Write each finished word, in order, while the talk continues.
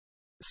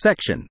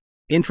Section.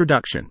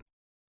 Introduction.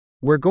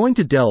 We're going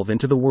to delve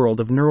into the world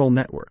of neural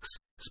networks,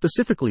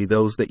 specifically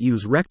those that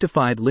use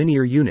rectified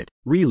linear unit,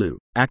 ReLU,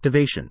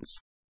 activations.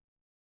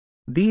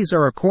 These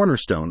are a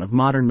cornerstone of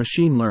modern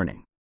machine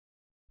learning.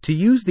 To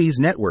use these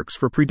networks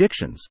for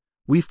predictions,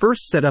 we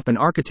first set up an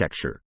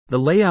architecture, the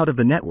layout of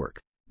the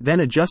network, then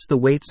adjust the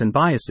weights and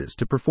biases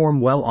to perform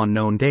well on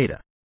known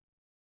data.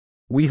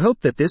 We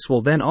hope that this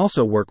will then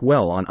also work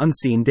well on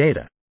unseen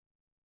data.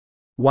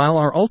 While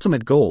our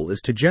ultimate goal is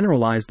to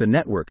generalize the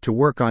network to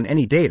work on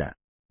any data,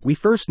 we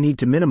first need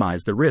to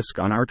minimize the risk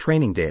on our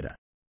training data.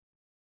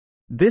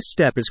 This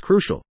step is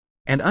crucial,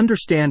 and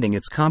understanding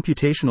its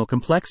computational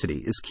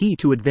complexity is key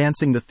to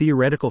advancing the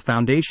theoretical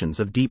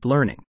foundations of deep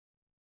learning.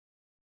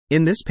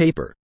 In this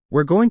paper,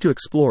 we're going to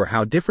explore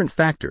how different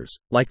factors,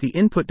 like the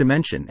input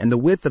dimension and the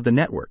width of the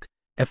network,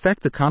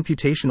 affect the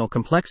computational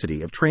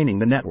complexity of training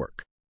the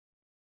network.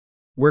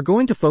 We're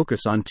going to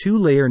focus on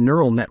two-layer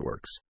neural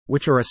networks,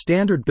 which are a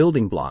standard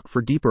building block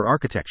for deeper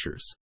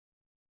architectures.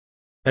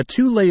 A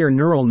two-layer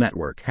neural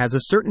network has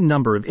a certain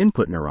number of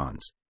input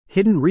neurons,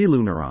 hidden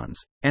ReLU neurons,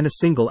 and a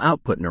single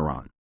output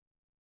neuron.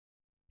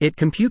 It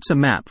computes a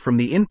map from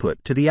the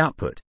input to the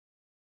output.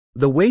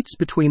 The weights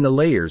between the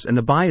layers and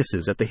the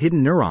biases at the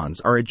hidden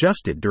neurons are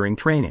adjusted during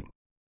training.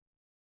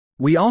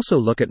 We also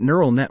look at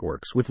neural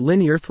networks with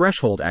linear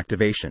threshold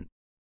activation.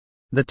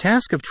 The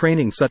task of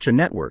training such a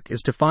network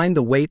is to find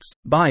the weights,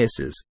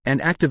 biases,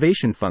 and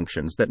activation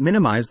functions that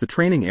minimize the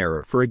training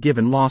error for a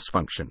given loss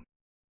function.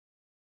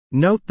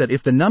 Note that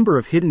if the number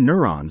of hidden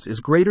neurons is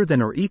greater than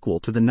or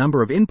equal to the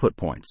number of input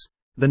points,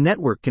 the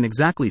network can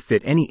exactly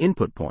fit any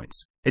input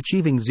points,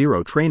 achieving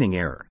zero training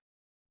error.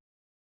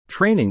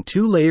 Training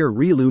two-layer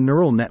ReLU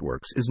neural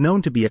networks is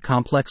known to be a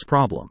complex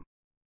problem.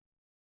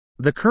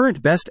 The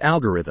current best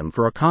algorithm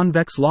for a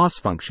convex loss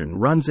function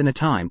runs in a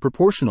time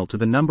proportional to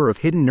the number of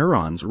hidden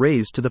neurons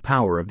raised to the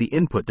power of the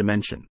input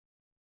dimension.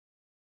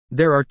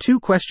 There are two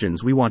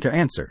questions we want to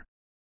answer.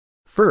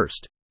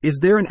 First, is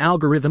there an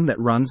algorithm that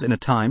runs in a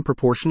time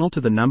proportional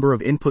to the number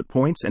of input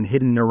points and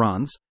hidden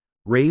neurons,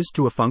 raised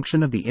to a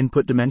function of the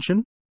input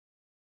dimension?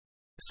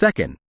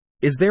 Second,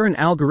 is there an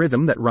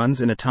algorithm that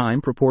runs in a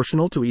time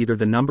proportional to either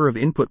the number of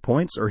input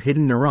points or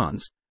hidden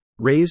neurons,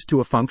 raised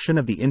to a function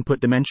of the input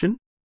dimension?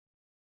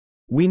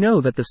 We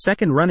know that the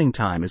second running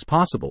time is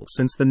possible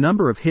since the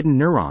number of hidden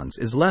neurons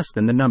is less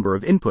than the number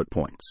of input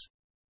points.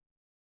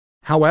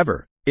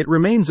 However, it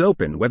remains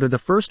open whether the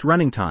first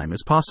running time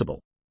is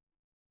possible.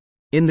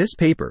 In this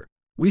paper,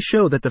 we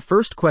show that the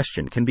first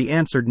question can be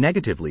answered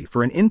negatively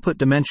for an input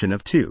dimension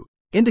of 2,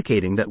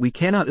 indicating that we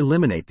cannot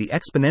eliminate the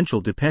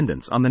exponential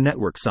dependence on the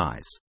network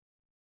size.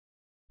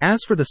 As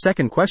for the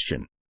second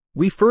question,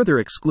 we further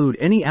exclude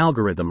any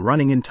algorithm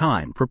running in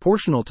time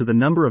proportional to the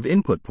number of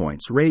input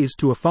points raised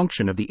to a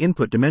function of the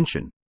input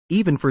dimension,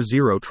 even for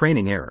zero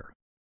training error.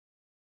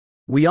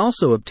 We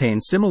also obtain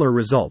similar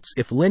results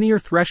if linear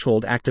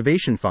threshold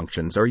activation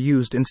functions are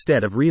used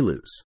instead of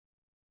ReLUs.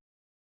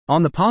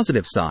 On the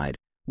positive side,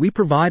 we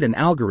provide an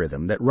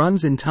algorithm that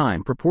runs in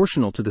time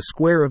proportional to the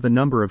square of the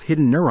number of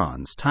hidden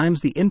neurons times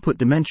the input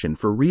dimension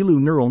for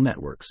ReLU neural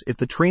networks if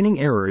the training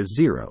error is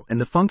 0 and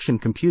the function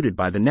computed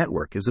by the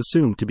network is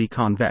assumed to be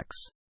convex.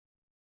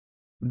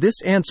 This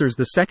answers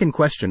the second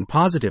question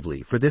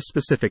positively for this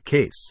specific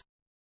case.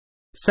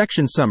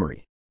 Section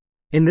summary.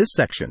 In this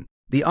section,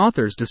 the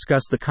authors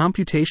discuss the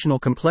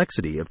computational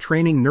complexity of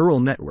training neural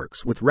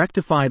networks with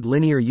rectified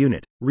linear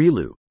unit,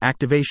 ReLU,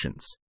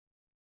 activations.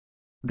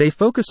 They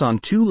focus on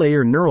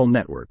two-layer neural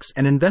networks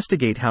and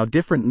investigate how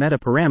different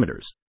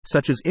metaparameters,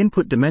 such as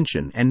input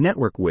dimension and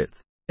network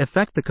width,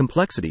 affect the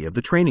complexity of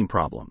the training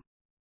problem.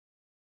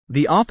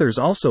 The authors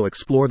also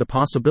explore the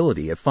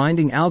possibility of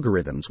finding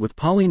algorithms with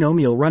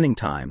polynomial running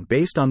time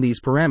based on these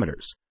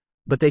parameters,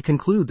 but they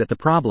conclude that the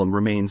problem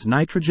remains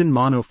nitrogen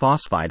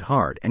monophosphide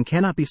hard and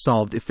cannot be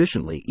solved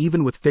efficiently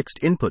even with fixed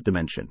input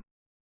dimension.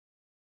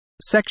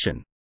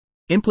 Section.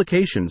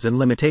 Implications and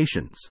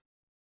limitations.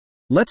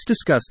 Let's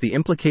discuss the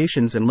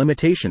implications and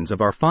limitations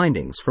of our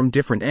findings from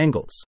different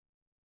angles.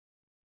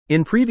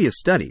 In previous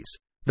studies,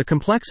 the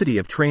complexity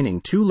of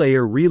training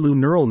two-layer ReLU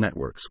neural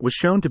networks was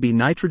shown to be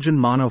nitrogen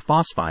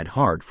monophosphide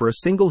hard for a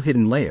single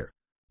hidden layer,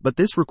 but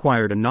this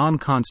required a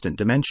non-constant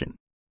dimension.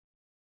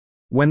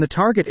 When the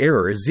target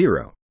error is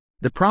 0,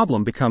 the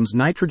problem becomes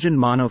nitrogen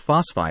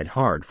monophosphide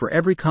hard for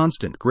every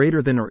constant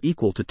greater than or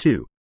equal to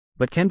 2,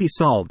 but can be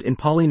solved in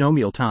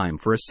polynomial time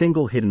for a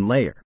single hidden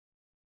layer.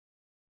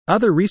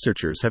 Other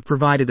researchers have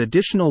provided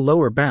additional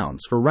lower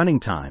bounds for running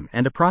time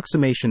and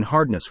approximation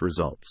hardness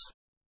results.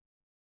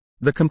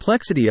 The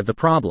complexity of the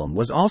problem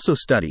was also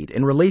studied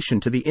in relation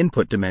to the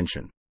input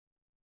dimension.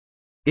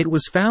 It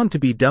was found to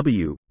be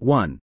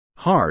W1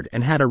 hard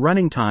and had a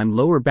running time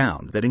lower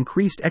bound that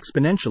increased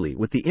exponentially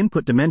with the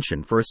input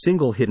dimension for a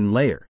single hidden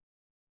layer.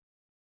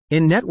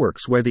 In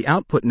networks where the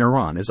output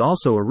neuron is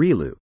also a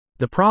ReLU,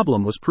 the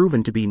problem was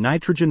proven to be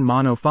nitrogen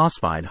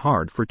monophosphide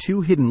hard for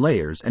 2 hidden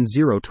layers and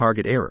 0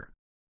 target error.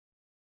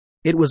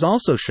 It was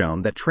also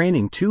shown that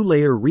training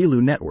two-layer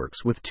ReLU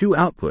networks with 2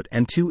 output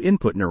and 2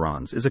 input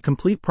neurons is a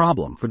complete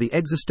problem for the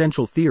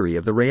existential theory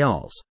of the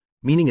reals,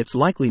 meaning it's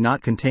likely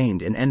not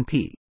contained in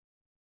NP.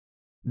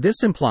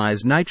 This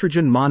implies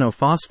nitrogen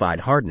monophosphide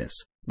hardness,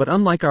 but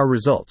unlike our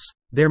results,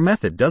 their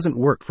method doesn't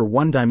work for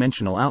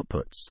one-dimensional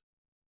outputs.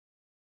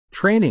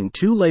 Training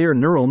two-layer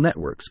neural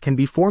networks can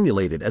be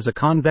formulated as a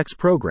convex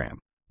program,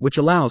 which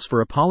allows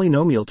for a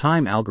polynomial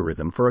time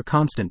algorithm for a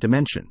constant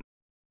dimension.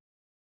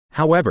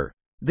 However,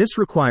 this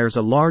requires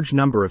a large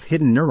number of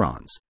hidden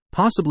neurons,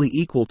 possibly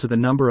equal to the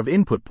number of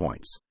input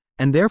points,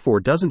 and therefore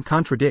doesn't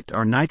contradict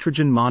our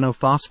nitrogen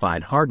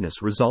monophosphide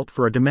hardness result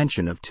for a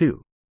dimension of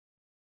 2.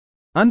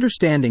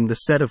 Understanding the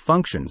set of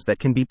functions that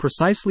can be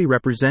precisely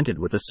represented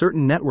with a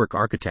certain network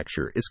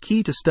architecture is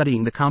key to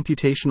studying the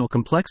computational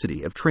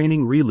complexity of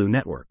training ReLU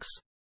networks.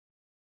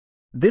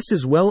 This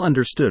is well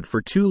understood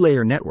for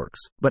two-layer networks,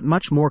 but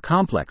much more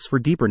complex for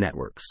deeper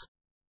networks.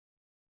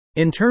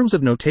 In terms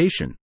of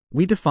notation,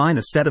 we define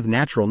a set of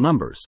natural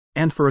numbers,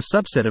 and for a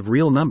subset of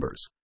real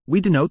numbers, we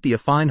denote the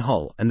affine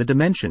hull and the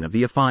dimension of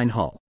the affine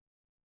hull.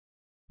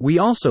 We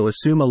also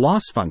assume a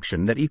loss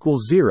function that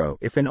equals 0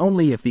 if and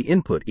only if the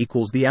input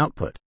equals the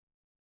output.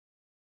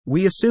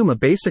 We assume a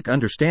basic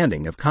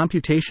understanding of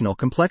computational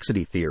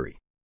complexity theory.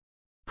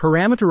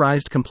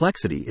 Parameterized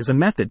complexity is a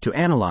method to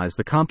analyze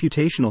the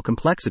computational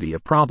complexity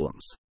of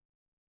problems.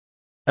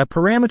 A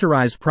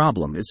parameterized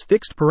problem is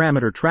fixed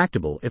parameter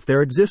tractable if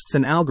there exists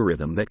an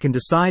algorithm that can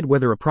decide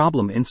whether a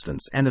problem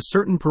instance and a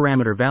certain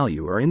parameter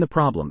value are in the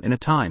problem in a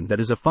time that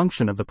is a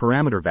function of the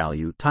parameter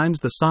value times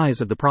the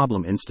size of the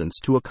problem instance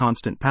to a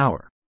constant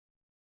power.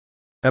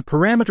 A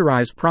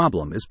parameterized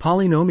problem is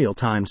polynomial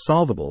time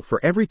solvable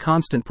for every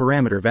constant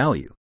parameter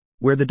value,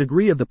 where the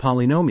degree of the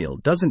polynomial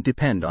doesn't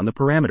depend on the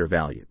parameter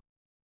value.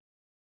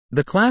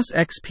 The class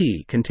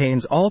XP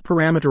contains all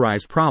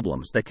parameterized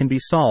problems that can be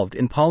solved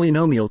in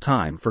polynomial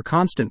time for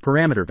constant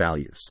parameter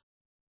values.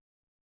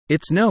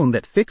 It's known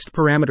that fixed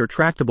parameter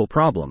tractable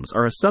problems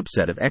are a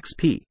subset of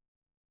XP.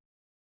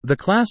 The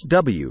class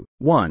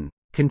W1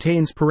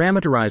 contains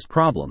parameterized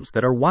problems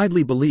that are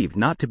widely believed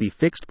not to be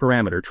fixed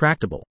parameter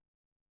tractable.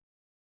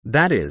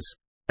 That is,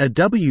 a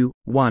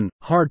W1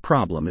 hard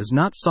problem is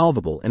not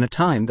solvable in a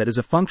time that is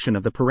a function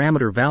of the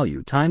parameter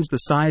value times the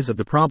size of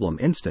the problem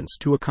instance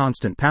to a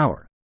constant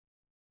power.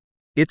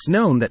 It's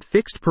known that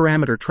fixed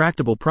parameter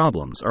tractable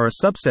problems are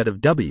a subset of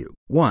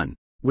W1,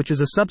 which is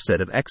a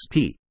subset of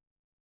XP.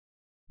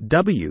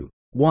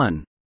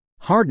 W1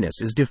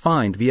 hardness is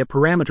defined via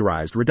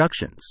parameterized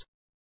reductions.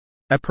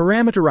 A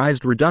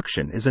parameterized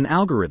reduction is an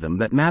algorithm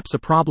that maps a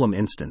problem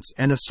instance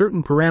and a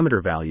certain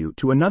parameter value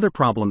to another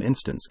problem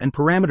instance and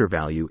parameter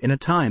value in a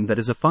time that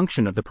is a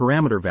function of the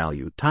parameter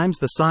value times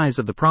the size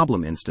of the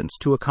problem instance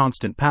to a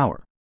constant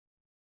power.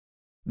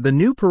 The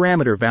new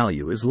parameter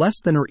value is less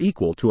than or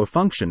equal to a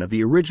function of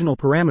the original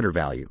parameter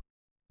value,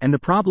 and the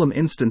problem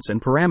instance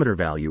and parameter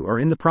value are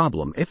in the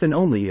problem if and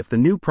only if the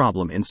new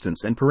problem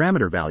instance and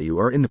parameter value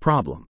are in the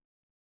problem.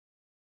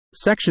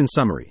 Section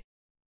Summary.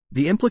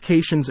 The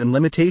implications and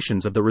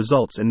limitations of the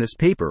results in this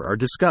paper are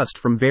discussed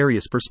from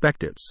various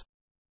perspectives.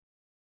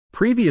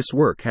 Previous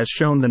work has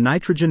shown the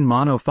nitrogen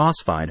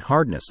monophosphide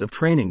hardness of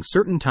training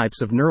certain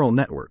types of neural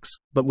networks,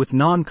 but with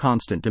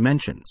non-constant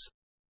dimensions.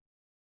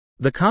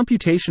 The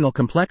computational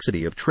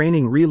complexity of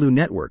training ReLU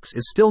networks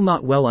is still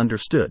not well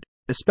understood,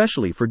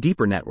 especially for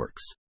deeper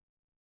networks.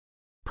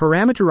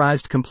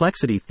 Parameterized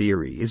complexity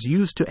theory is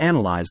used to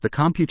analyze the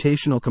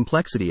computational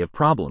complexity of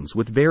problems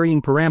with varying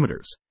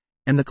parameters,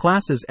 and the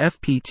classes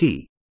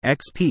FPT,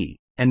 XP,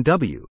 and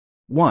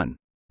W1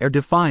 are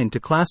defined to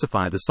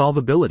classify the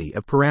solvability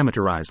of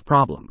parameterized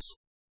problems.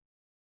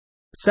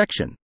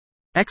 Section: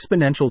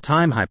 Exponential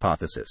time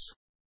hypothesis.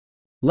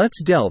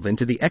 Let's delve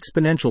into the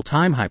exponential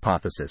time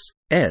hypothesis,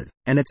 ETH,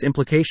 and its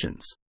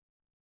implications.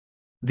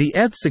 The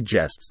ETH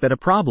suggests that a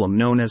problem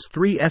known as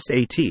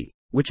 3SAT,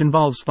 which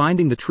involves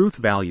finding the truth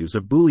values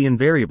of Boolean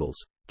variables,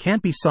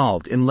 can't be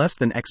solved in less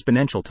than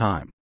exponential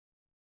time.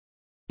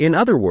 In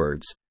other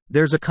words,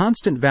 there's a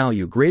constant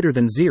value greater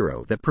than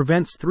 0 that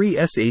prevents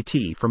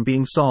 3SAT from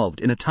being solved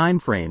in a time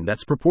frame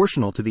that's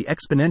proportional to the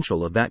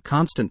exponential of that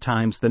constant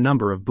times the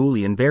number of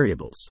Boolean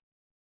variables.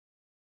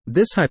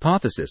 This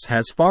hypothesis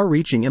has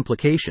far-reaching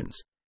implications,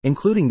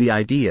 including the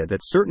idea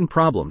that certain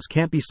problems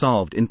can't be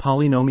solved in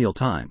polynomial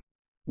time,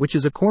 which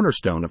is a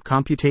cornerstone of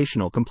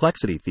computational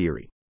complexity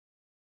theory.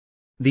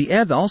 The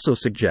ETH also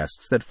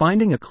suggests that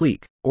finding a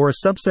clique, or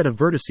a subset of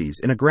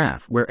vertices in a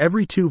graph where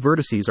every two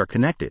vertices are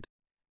connected,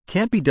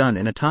 can't be done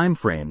in a time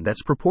frame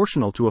that's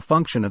proportional to a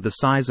function of the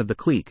size of the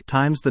clique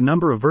times the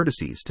number of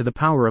vertices to the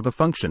power of a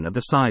function of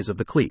the size of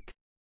the clique.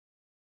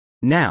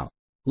 Now,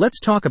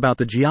 let's talk about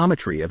the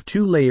geometry of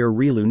two-layer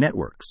ReLU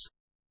networks.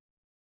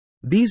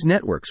 These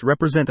networks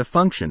represent a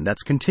function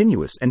that's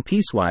continuous and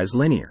piecewise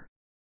linear.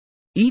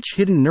 Each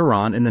hidden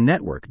neuron in the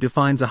network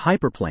defines a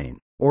hyperplane,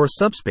 or a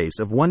subspace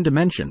of one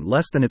dimension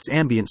less than its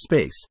ambient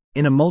space,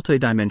 in a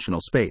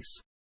multidimensional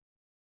space.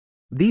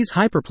 These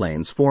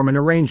hyperplanes form an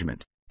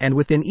arrangement, and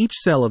within each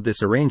cell of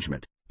this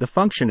arrangement, the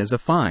function is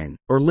affine,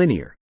 or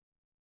linear.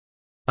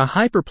 A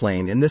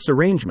hyperplane in this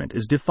arrangement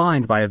is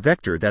defined by a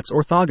vector that's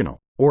orthogonal,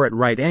 or at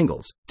right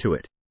angles, to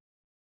it.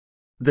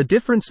 The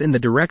difference in the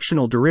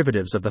directional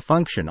derivatives of the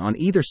function on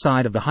either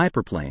side of the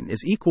hyperplane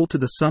is equal to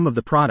the sum of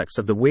the products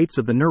of the weights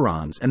of the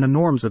neurons and the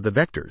norms of the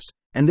vectors,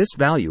 and this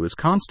value is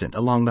constant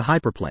along the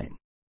hyperplane.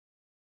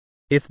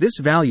 If this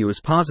value is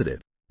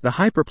positive, the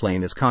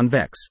hyperplane is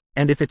convex,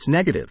 and if it's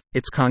negative,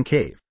 it's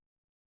concave.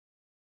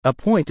 A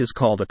point is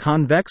called a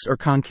convex or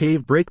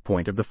concave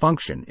breakpoint of the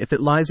function if it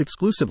lies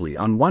exclusively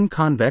on one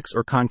convex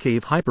or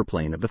concave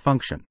hyperplane of the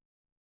function.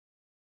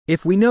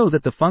 If we know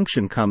that the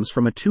function comes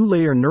from a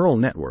two-layer neural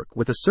network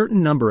with a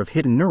certain number of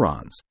hidden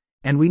neurons,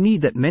 and we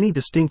need that many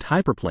distinct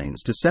hyperplanes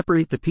to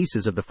separate the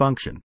pieces of the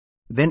function,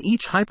 then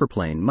each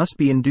hyperplane must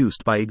be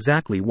induced by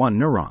exactly one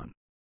neuron.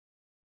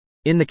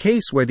 In the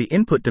case where the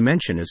input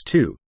dimension is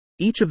 2,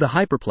 each of the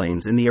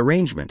hyperplanes in the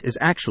arrangement is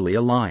actually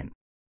a line.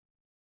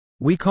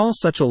 We call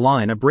such a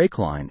line a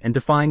breakline and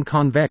define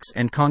convex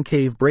and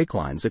concave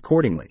breaklines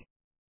accordingly.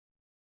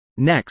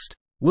 Next,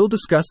 we'll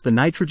discuss the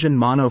nitrogen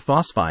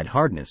monophosphide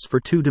hardness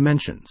for 2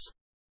 dimensions.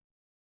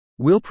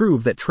 We'll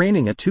prove that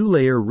training a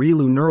two-layer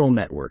ReLU neural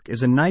network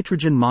is a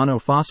nitrogen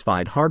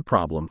monophosphide hard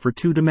problem for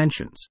 2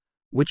 dimensions,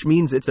 which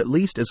means it's at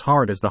least as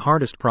hard as the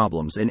hardest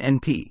problems in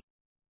NP.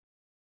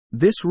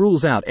 This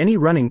rules out any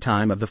running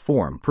time of the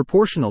form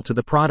proportional to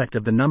the product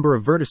of the number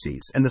of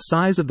vertices and the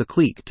size of the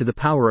clique to the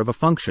power of a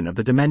function of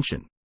the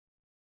dimension.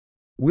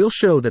 We'll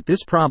show that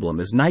this problem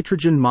is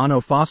nitrogen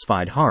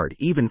monophosphide hard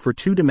even for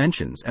 2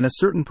 dimensions and a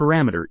certain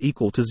parameter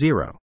equal to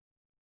 0.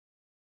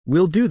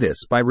 We'll do this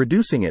by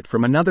reducing it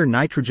from another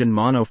nitrogen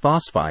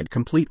monophosphide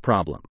complete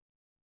problem.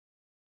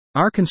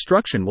 Our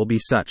construction will be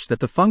such that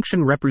the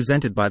function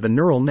represented by the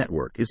neural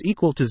network is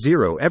equal to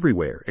 0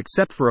 everywhere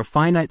except for a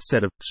finite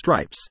set of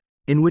stripes,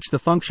 in which the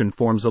function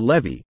forms a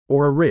levee,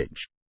 or a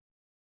ridge.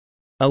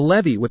 A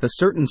levee with a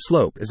certain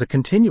slope is a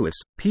continuous,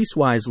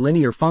 piecewise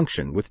linear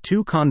function with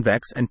 2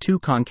 convex and 2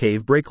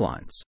 concave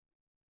breaklines.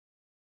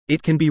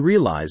 It can be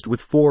realized with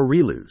 4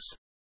 ReLUs.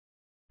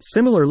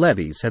 Similar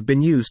levees have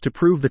been used to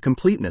prove the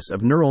completeness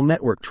of neural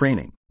network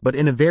training, but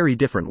in a very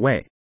different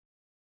way.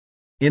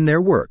 In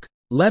their work,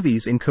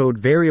 levees encode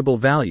variable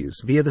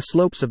values via the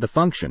slopes of the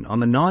function on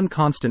the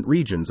non-constant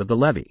regions of the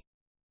levee.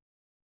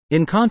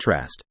 In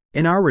contrast,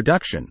 in our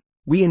reduction,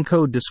 we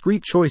encode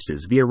discrete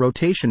choices via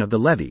rotation of the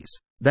levees,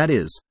 that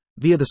is,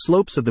 via the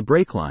slopes of the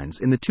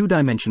breaklines in the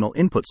 2-dimensional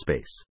input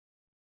space.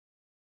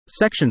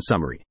 Section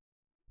summary.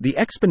 The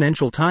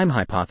exponential time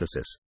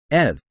hypothesis,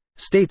 ETH,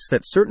 states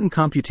that certain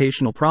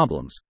computational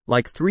problems,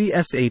 like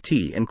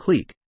 3SAT and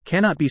clique,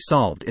 cannot be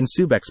solved in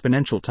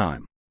subexponential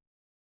time.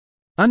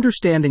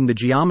 Understanding the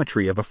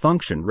geometry of a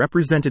function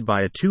represented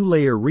by a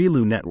two-layer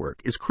ReLU network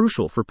is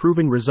crucial for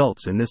proving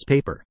results in this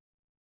paper.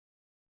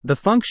 The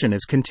function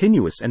is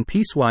continuous and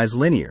piecewise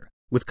linear,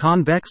 with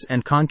convex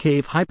and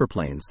concave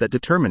hyperplanes that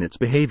determine its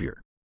behavior.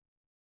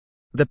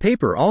 The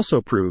paper also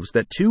proves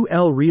that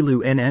 2L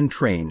ReLU NN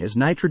train is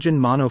nitrogen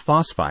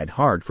monophosphide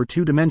hard for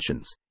 2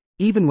 dimensions,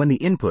 even when the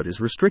input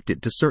is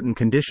restricted to certain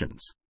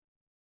conditions.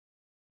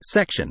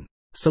 Section.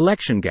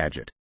 Selection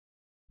Gadget.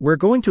 We're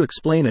going to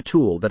explain a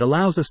tool that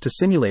allows us to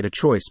simulate a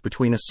choice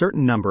between a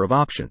certain number of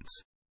options.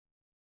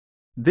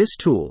 This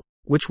tool,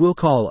 which we'll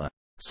call a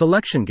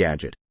selection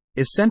gadget,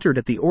 is centered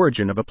at the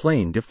origin of a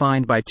plane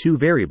defined by 2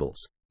 variables,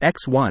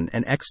 x1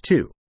 and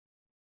x2.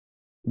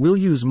 We'll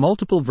use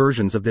multiple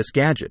versions of this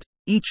gadget,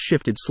 each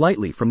shifted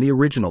slightly from the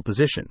original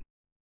position.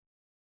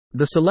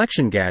 The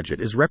selection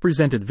gadget is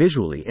represented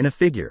visually in a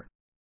figure.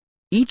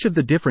 Each of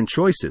the different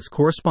choices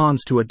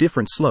corresponds to a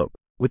different slope,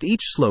 with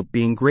each slope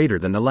being greater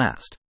than the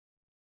last.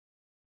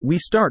 We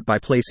start by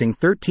placing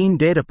 13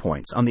 data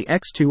points on the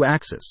x2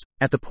 axis,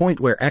 at the point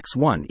where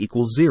x1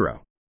 equals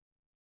 0.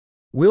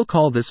 We'll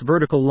call this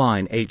vertical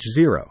line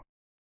h0.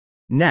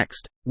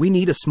 Next, we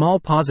need a small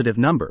positive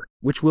number,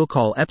 which we'll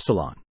call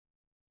epsilon.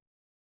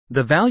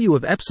 The value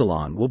of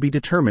epsilon will be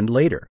determined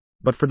later,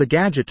 but for the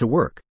gadget to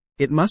work,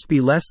 it must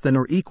be less than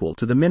or equal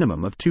to the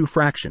minimum of 2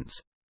 fractions.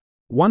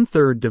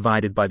 1/3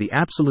 divided by the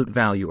absolute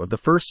value of the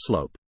first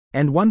slope,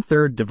 and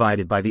 1/3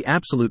 divided by the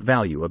absolute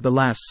value of the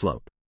last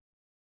slope.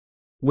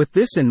 With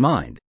this in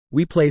mind,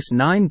 we place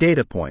 9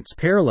 data points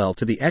parallel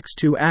to the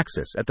x2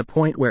 axis at the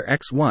point where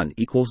x1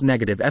 equals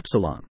negative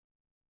epsilon.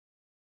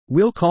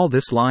 We'll call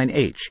this line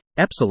h,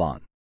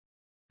 epsilon.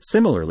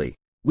 Similarly,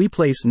 we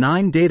place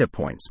 9 data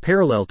points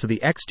parallel to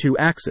the x2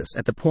 axis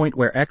at the point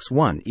where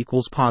x1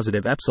 equals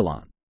positive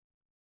epsilon.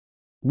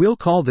 We'll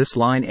call this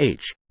line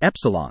h,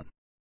 epsilon.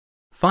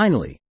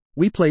 Finally,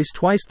 we place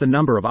twice the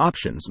number of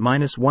options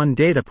minus 1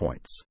 data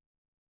points.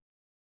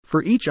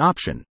 For each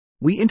option,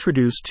 we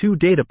introduce 2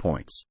 data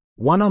points,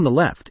 one on the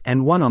left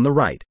and one on the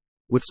right,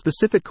 with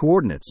specific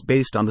coordinates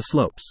based on the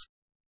slopes.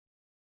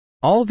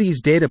 All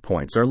these data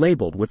points are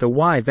labeled with a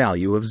y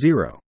value of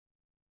 0.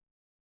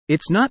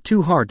 It's not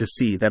too hard to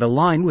see that a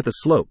line with a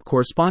slope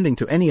corresponding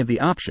to any of the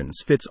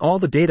options fits all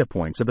the data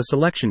points of a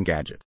selection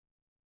gadget.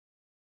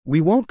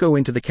 We won't go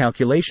into the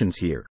calculations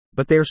here,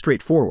 but they're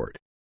straightforward.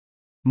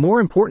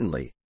 More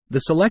importantly, the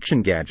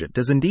selection gadget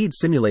does indeed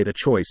simulate a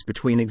choice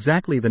between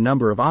exactly the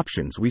number of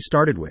options we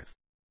started with.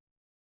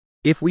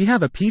 If we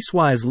have a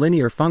piecewise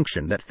linear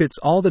function that fits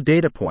all the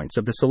data points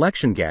of the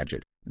selection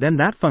gadget, then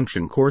that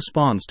function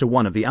corresponds to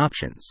one of the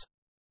options.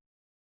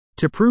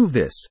 To prove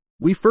this,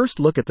 we first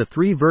look at the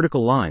three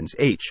vertical lines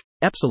h,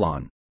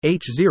 epsilon,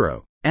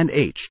 h0, and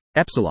h,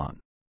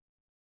 epsilon.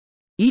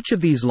 Each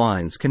of these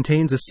lines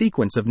contains a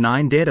sequence of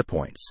 9 data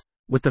points,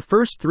 with the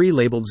first 3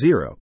 labeled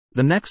 0,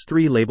 the next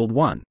 3 labeled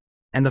 1,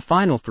 and the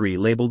final 3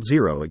 labeled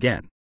 0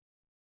 again.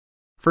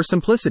 For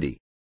simplicity,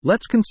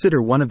 let's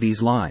consider one of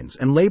these lines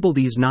and label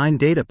these 9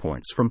 data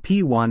points from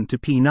P1 to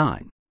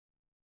P9.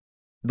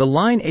 The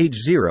line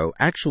h0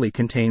 actually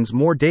contains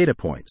more data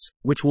points,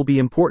 which will be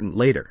important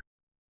later.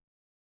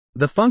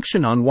 The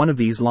function on one of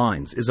these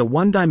lines is a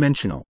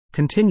one-dimensional,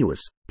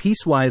 continuous,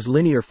 piecewise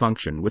linear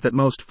function with at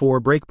most 4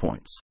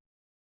 breakpoints.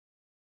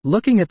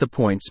 Looking at the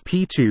points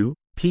P2,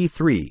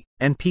 P3,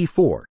 and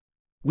P4,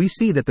 we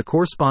see that the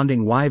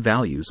corresponding y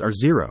values are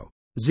 0,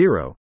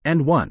 0,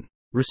 and 1,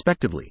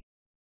 respectively.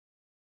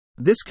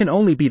 This can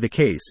only be the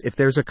case if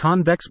there's a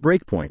convex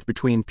breakpoint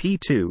between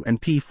P2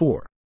 and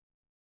P4.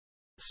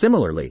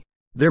 Similarly,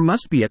 there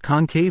must be a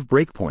concave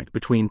breakpoint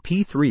between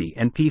P3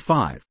 and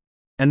P5,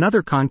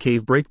 another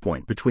concave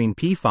breakpoint between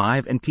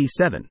P5 and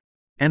P7,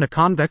 and a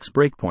convex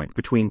breakpoint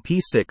between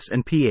P6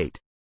 and P8.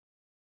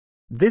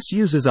 This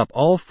uses up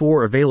all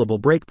 4 available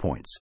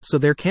breakpoints, so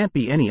there can't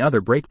be any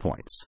other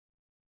breakpoints.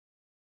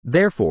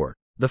 Therefore,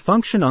 the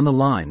function on the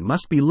line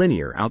must be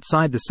linear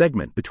outside the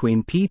segment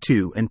between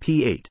P2 and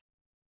P8.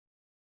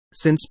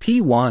 Since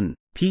P1,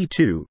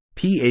 P2,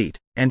 P8,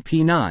 and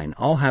P9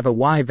 all have a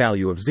y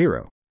value of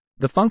 0,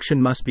 the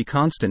function must be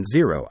constant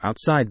 0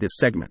 outside this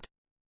segment.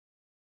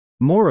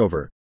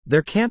 Moreover,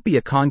 there can't be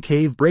a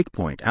concave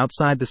breakpoint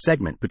outside the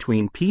segment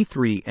between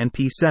P3 and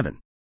P7,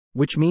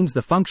 which means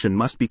the function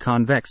must be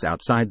convex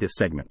outside this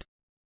segment.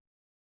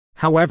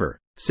 However,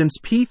 since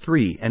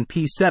P3 and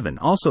P7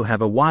 also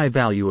have a y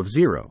value of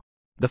 0,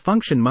 the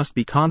function must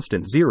be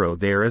constant 0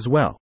 there as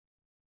well.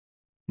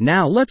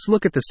 Now let's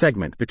look at the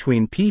segment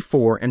between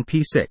P4 and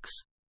P6.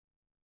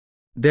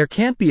 There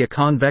can't be a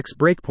convex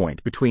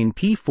breakpoint between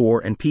P4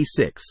 and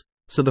P6,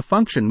 so the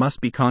function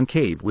must be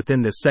concave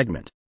within this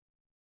segment.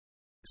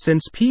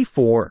 Since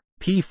P4,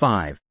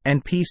 P5,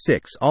 and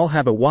P6 all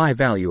have a y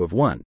value of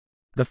 1,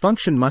 the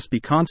function must be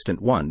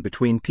constant 1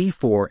 between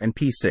P4 and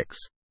P6.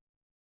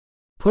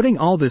 Putting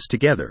all this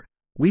together,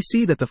 we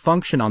see that the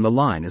function on the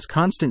line is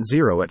constant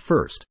 0 at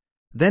first,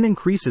 then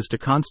increases to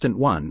constant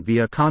 1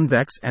 via a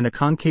convex and a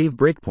concave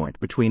breakpoint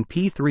between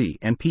P3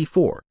 and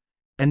P4,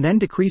 and then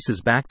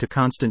decreases back to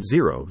constant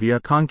 0 via a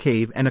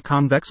concave and a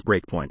convex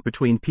breakpoint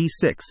between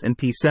P6 and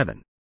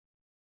P7.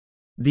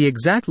 The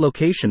exact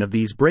location of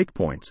these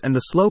breakpoints and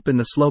the slope in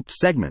the sloped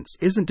segments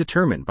isn't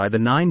determined by the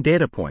 9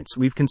 data points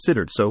we've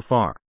considered so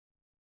far.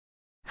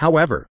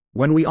 However,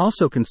 when we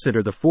also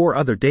consider the 4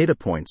 other data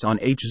points on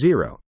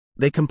h0,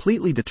 they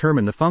completely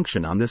determine the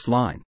function on this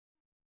line.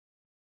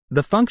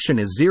 The function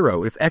is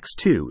 0 if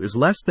x2 is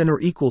less than or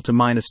equal to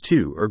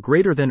 -2 or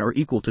greater than or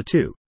equal to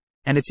 2,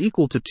 and it's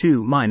equal to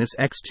 2 minus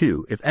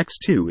x2 if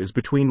x2 is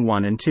between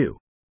 1 and 2.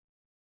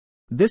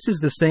 This is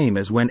the same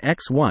as when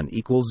x1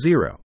 equals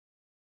 0.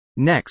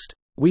 Next,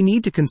 we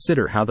need to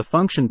consider how the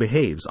function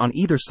behaves on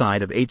either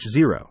side of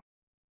h0.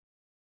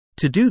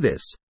 To do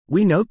this,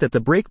 we note that the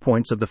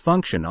breakpoints of the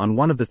function on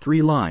one of the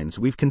 3 lines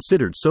we've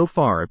considered so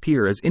far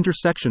appear as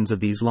intersections of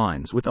these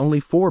lines with only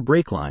 4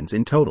 breaklines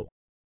in total.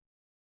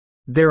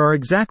 There are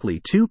exactly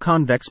 2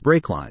 convex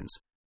breaklines,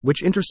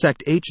 which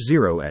intersect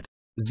h0 at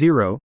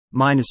 0,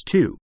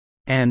 -2,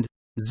 and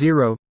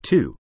 0,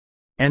 2,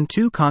 and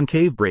 2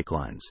 concave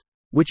breaklines,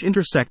 which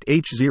intersect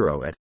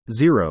h0 at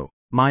 0,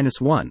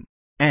 -1,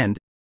 and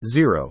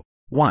 0,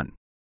 1.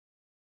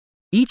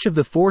 Each of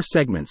the 4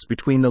 segments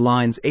between the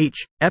lines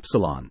h,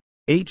 epsilon,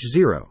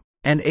 h0,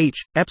 and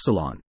h,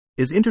 epsilon,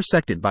 is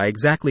intersected by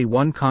exactly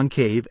 1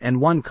 concave and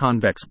 1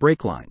 convex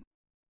breakline.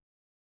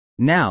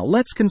 Now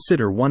let's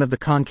consider one of the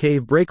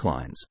concave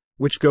breaklines,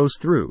 which goes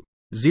through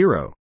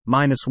 0,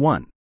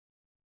 -1.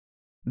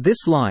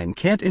 This line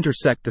can't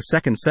intersect the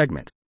second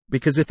segment,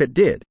 because if it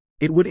did,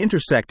 it would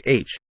intersect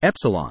h,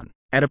 epsilon,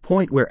 at a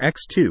point where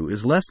x2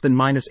 is less than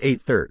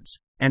 -8/3,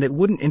 and it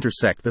wouldn't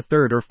intersect the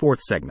third or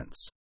fourth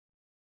segments.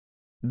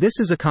 This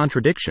is a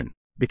contradiction,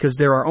 because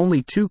there are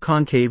only 2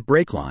 concave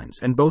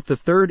breaklines and both the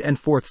third and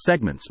fourth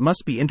segments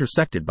must be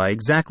intersected by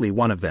exactly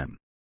one of them.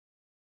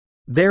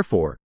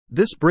 Therefore,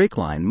 this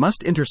breakline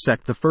must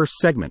intersect the first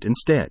segment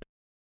instead.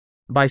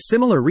 By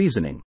similar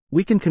reasoning,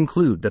 we can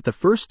conclude that the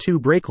first 2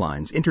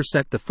 breaklines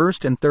intersect the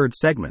first and third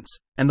segments,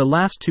 and the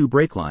last 2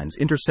 breaklines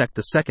intersect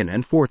the second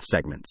and fourth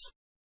segments.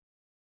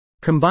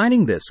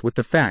 Combining this with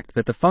the fact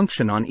that the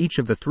function on each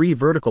of the 3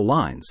 vertical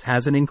lines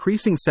has an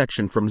increasing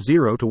section from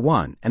 0 to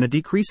 1 and a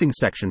decreasing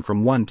section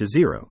from 1 to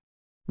 0,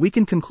 we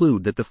can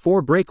conclude that the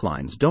 4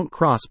 breaklines don't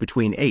cross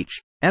between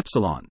h,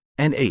 epsilon,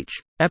 and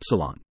h,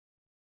 epsilon.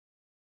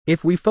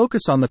 If we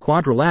focus on the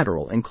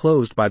quadrilateral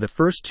enclosed by the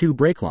first 2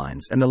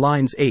 breaklines and the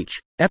lines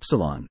h,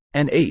 epsilon,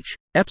 and h,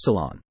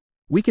 epsilon,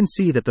 we can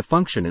see that the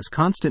function is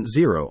constant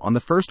 0 on the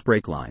first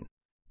break line,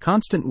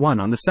 constant 1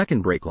 on the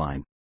second break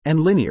line,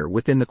 and linear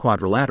within the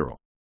quadrilateral.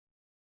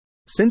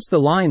 Since the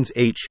lines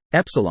h,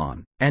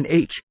 epsilon, and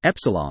h,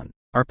 epsilon,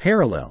 are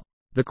parallel,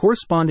 the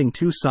corresponding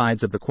two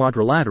sides of the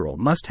quadrilateral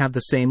must have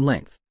the same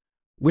length,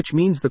 which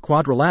means the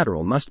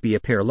quadrilateral must be a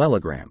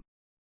parallelogram.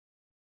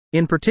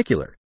 In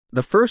particular,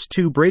 the first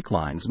two break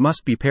lines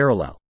must be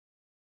parallel.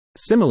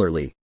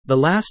 Similarly, the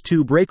last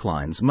two break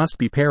lines must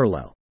be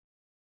parallel.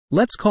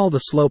 Let's call the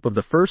slope of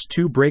the first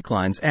two break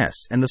lines s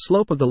and the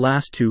slope of the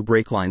last two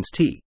break lines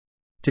t.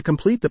 To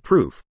complete the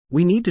proof,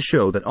 we need to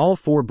show that all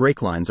four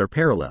break lines are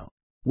parallel,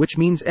 which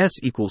means s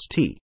equals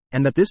t,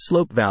 and that this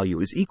slope value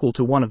is equal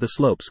to one of the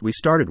slopes we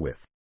started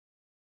with.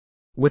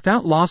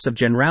 Without loss of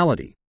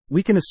generality,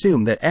 we can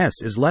assume that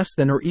s is less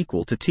than or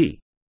equal to t.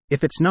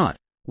 If it's not,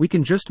 we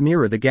can just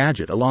mirror the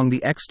gadget along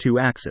the x2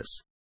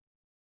 axis.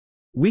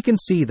 We can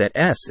see that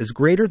s is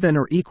greater than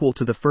or equal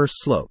to the first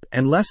slope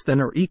and less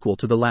than or equal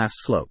to the last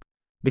slope,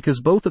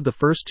 because both of the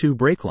first two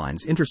break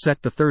lines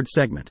intersect the third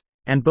segment,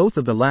 and both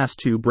of the last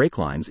two break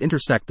lines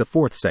intersect the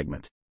fourth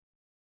segment.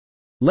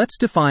 Let's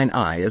define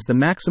I as the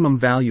maximum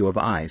value of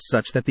I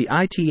such that the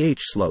ith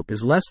slope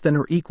is less than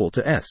or equal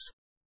to s.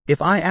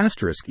 If I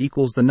asterisk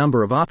equals the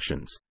number of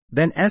options,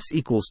 then s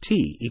equals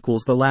t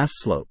equals the last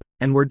slope,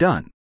 and we're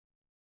done.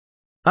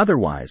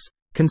 Otherwise,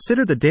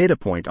 consider the data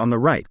point on the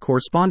right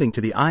corresponding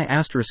to the I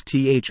asterisk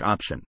th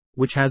option,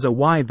 which has a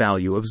y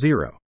value of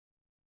 0.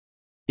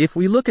 If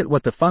we look at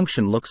what the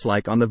function looks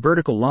like on the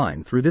vertical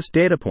line through this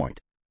data point,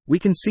 we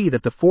can see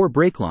that the four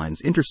break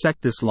lines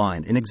intersect this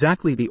line in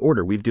exactly the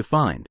order we've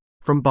defined,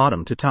 from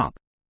bottom to top.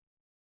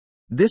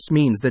 This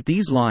means that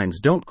these lines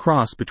don't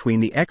cross between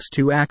the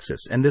x2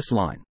 axis and this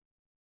line.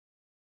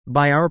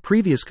 By our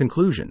previous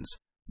conclusions,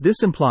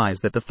 this implies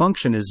that the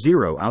function is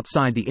 0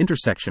 outside the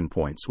intersection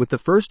points with the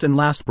first and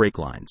last break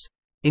lines,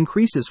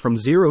 increases from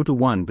 0 to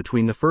 1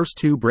 between the first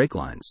two break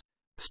lines,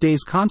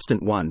 stays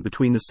constant 1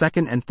 between the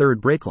second and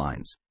third break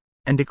lines,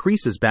 and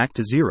decreases back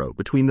to 0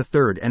 between the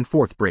third and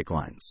fourth break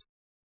lines.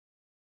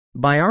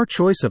 By our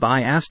choice of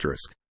I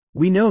asterisk,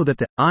 we know that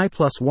the I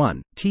plus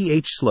 1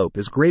 th slope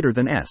is greater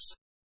than s.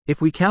 If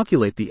we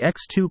calculate the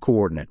x2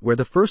 coordinate where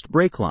the first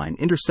break line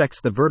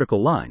intersects the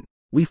vertical line,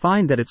 we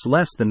find that it's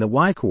less than the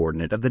y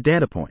coordinate of the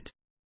data point.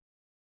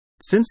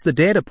 Since the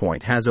data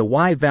point has a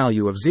y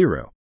value of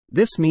 0,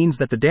 this means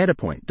that the data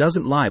point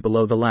doesn't lie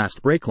below the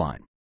last break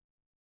line.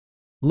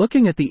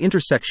 Looking at the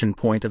intersection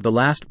point of the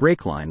last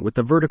break line with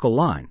the vertical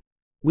line,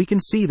 we can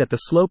see that the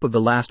slope of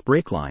the last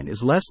break line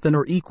is less than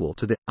or equal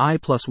to the I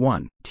plus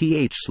 1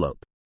 th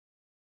slope.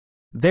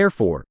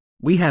 Therefore,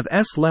 we have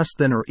s less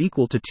than or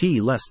equal to t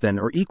less than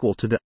or equal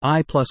to the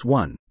I plus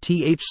 1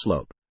 th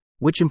slope,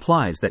 which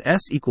implies that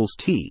s equals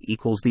t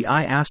equals the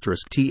I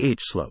asterisk th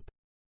slope.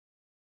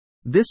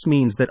 This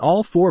means that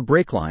all four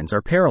break lines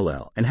are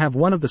parallel and have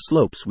one of the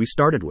slopes we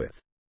started with.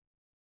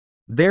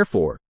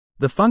 Therefore,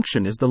 the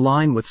function is the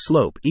line with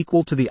slope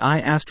equal to the I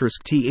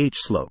asterisk th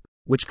slope,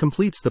 which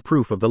completes the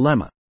proof of the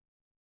lemma.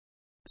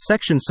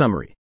 Section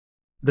summary.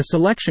 The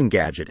selection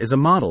gadget is a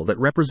model that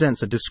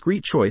represents a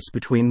discrete choice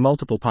between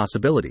multiple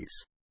possibilities.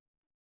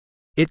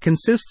 It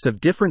consists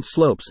of different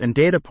slopes and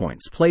data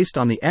points placed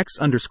on the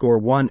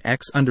x_1,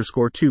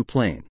 x_2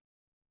 plane.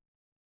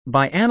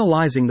 By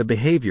analyzing the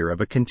behavior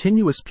of a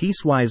continuous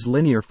piecewise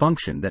linear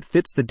function that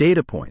fits the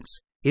data points,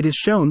 it is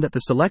shown that the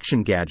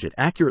selection gadget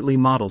accurately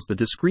models the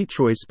discrete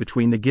choice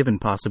between the given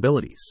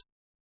possibilities.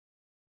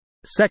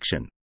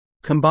 Section.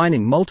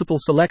 Combining multiple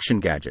selection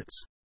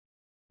gadgets.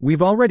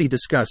 We've already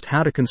discussed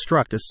how to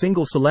construct a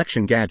single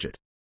selection gadget.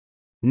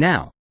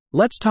 Now,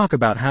 let's talk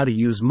about how to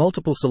use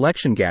multiple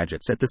selection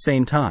gadgets at the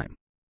same time.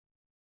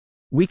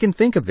 We can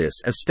think of this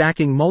as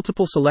stacking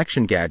multiple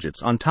selection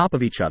gadgets on top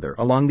of each other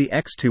along the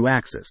x2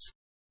 axis.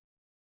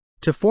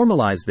 To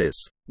formalize this,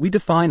 we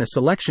define a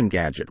selection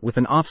gadget with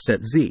an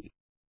offset z.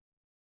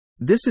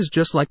 This is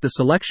just like the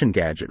selection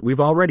gadget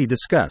we've already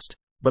discussed,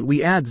 but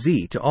we add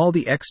z to all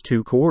the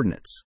x2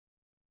 coordinates.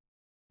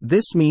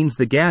 This means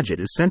the gadget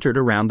is centered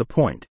around the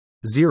point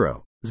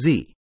 0,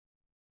 z.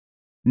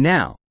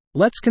 Now,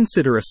 let's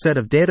consider a set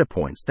of data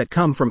points that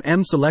come from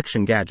m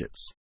selection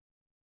gadgets.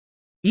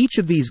 Each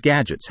of these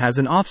gadgets has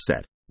an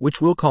offset,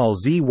 which we'll call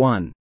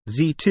z1,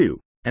 z2,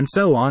 and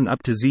so on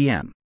up to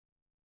zm.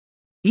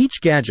 Each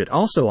gadget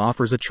also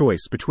offers a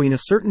choice between a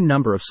certain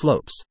number of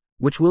slopes,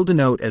 which we'll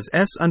denote as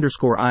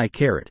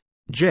s_i_j,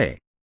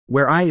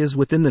 where I is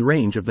within the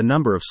range of the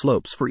number of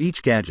slopes for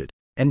each gadget,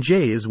 and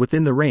j is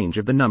within the range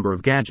of the number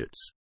of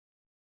gadgets.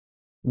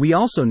 We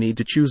also need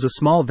to choose a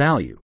small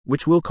value,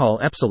 which we'll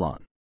call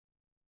epsilon.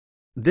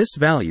 This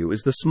value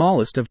is the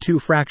smallest of two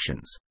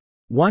fractions,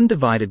 1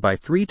 divided by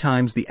 3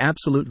 times the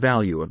absolute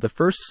value of the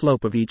first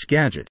slope of each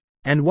gadget,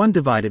 and 1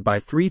 divided by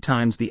 3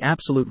 times the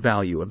absolute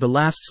value of the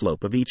last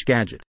slope of each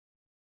gadget.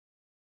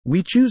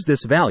 We choose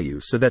this value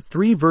so that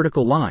 3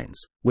 vertical lines,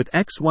 with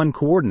x1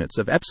 coordinates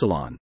of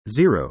epsilon,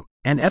 0,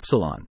 and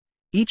epsilon,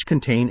 each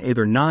contain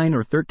either 9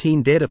 or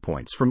 13 data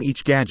points from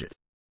each gadget.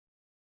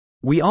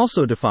 We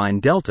also define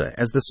delta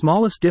as the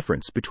smallest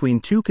difference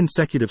between two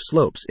consecutive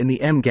slopes in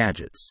the M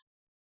gadgets.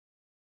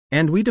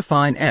 And we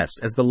define S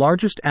as the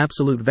largest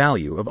absolute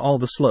value of all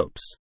the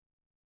slopes.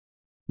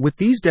 With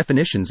these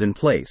definitions in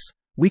place,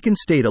 we can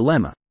state a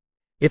lemma.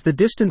 If the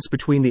distance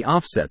between the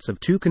offsets of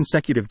two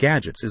consecutive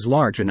gadgets is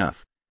large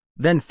enough,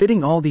 then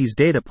fitting all these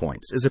data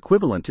points is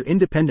equivalent to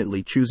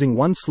independently choosing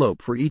one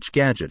slope for each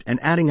gadget and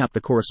adding up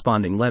the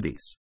corresponding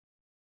levies.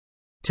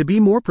 To be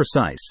more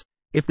precise,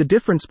 if the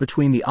difference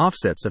between the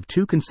offsets of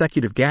two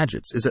consecutive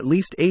gadgets is at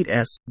least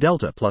 8s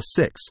delta plus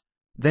 6,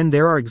 then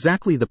there are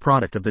exactly the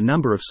product of the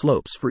number of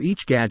slopes for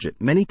each gadget,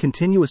 many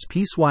continuous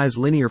piecewise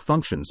linear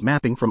functions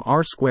mapping from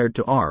R squared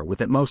to R with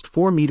at most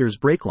 4 meters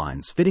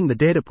breaklines fitting the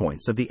data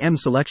points of the M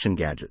selection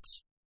gadgets.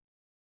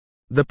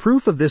 The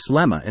proof of this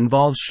lemma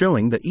involves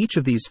showing that each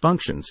of these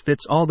functions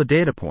fits all the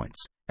data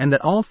points, and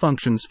that all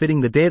functions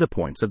fitting the data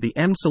points of the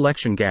M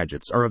selection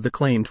gadgets are of the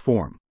claimed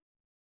form.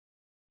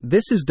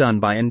 This is done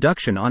by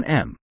induction on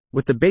M,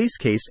 with the base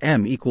case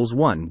M equals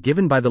 1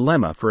 given by the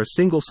lemma for a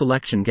single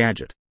selection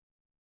gadget.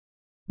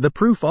 The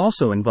proof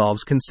also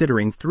involves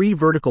considering three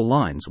vertical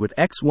lines with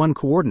x1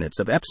 coordinates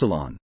of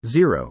epsilon,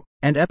 0,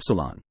 and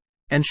epsilon,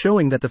 and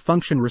showing that the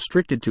function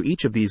restricted to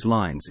each of these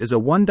lines is a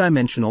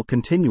one-dimensional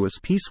continuous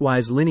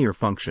piecewise linear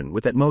function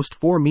with at most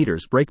 4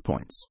 meters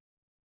breakpoints.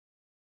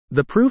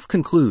 The proof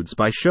concludes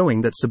by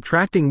showing that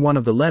subtracting one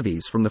of the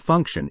levies from the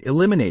function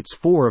eliminates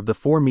 4 of the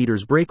 4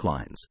 meters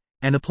breaklines,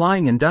 and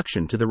applying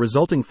induction to the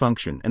resulting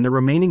function and the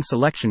remaining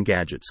selection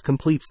gadgets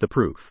completes the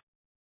proof.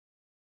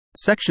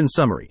 Section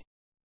summary.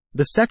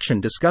 The section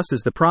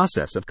discusses the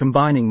process of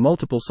combining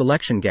multiple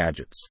selection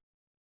gadgets.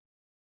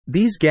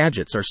 These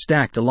gadgets are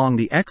stacked along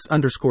the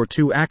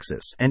x_2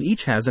 axis and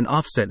each has an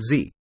offset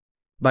z.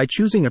 By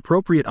choosing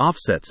appropriate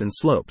offsets and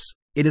slopes,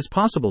 it is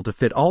possible to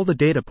fit all the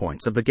data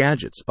points of the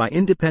gadgets by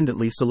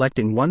independently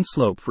selecting one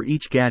slope for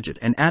each gadget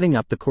and adding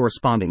up the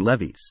corresponding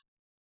levies.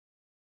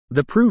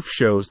 The proof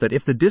shows that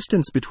if the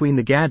distance between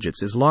the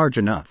gadgets is large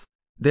enough,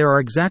 there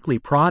are exactly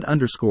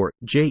prod_j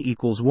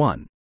equals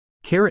 1.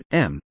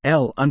 M,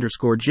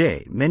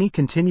 L_j many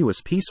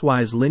continuous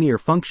piecewise linear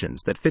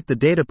functions that fit the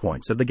data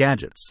points of the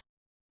gadgets.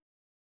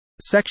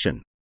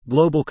 Section.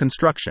 Global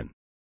construction.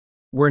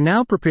 We're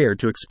now prepared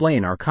to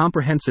explain our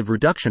comprehensive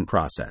reduction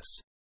process.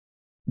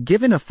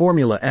 Given a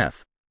formula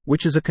F,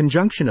 which is a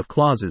conjunction of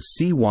clauses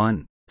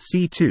C1,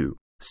 C2,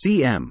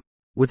 Cm,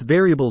 with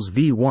variables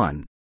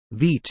V1,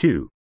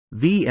 V2,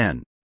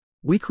 Vn,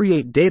 we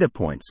create data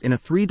points in a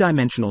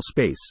three-dimensional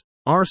space,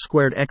 R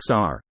squared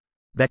XR,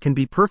 that can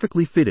be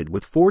perfectly fitted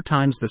with 4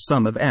 times the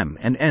sum of M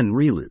and N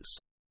ReLus.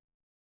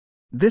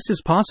 This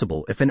is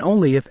possible if and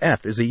only if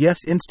F is a yes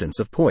instance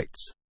of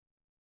points.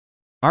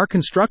 Our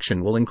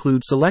construction will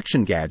include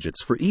selection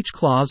gadgets for each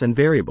clause and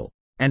variable,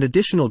 and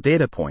additional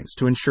data points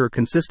to ensure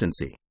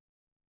consistency.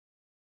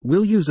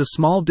 We'll use a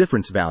small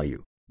difference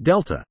value,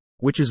 delta,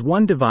 which is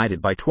 1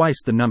 divided by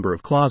twice the number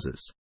of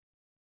clauses.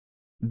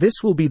 This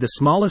will be the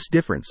smallest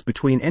difference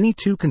between any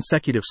two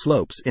consecutive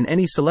slopes in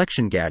any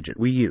selection gadget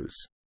we use.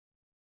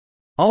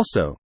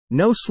 Also,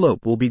 no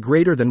slope will be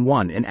greater than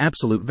 1 in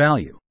absolute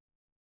value.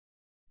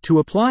 To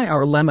apply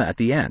our lemma at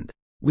the end,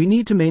 we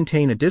need to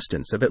maintain a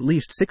distance of at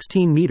least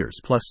 16 meters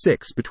plus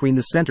 6 between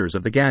the centers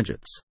of the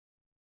gadgets.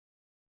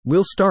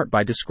 We'll start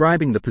by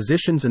describing the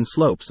positions and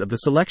slopes of the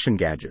selection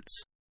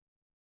gadgets.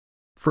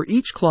 For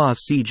each clause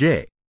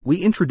Cj, we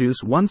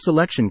introduce one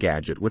selection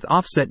gadget with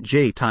offset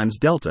j times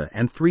delta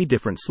and 3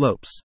 different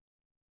slopes.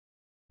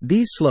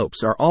 These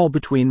slopes are all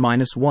between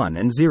 -1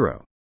 and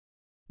 0.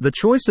 The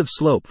choice of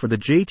slope for the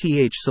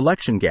JTH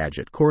selection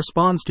gadget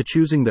corresponds to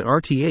choosing the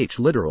RTH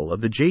literal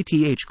of the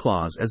JTH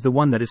clause as the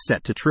one that is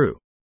set to true.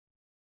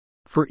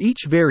 For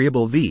each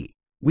variable v,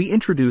 we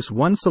introduce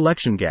one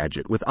selection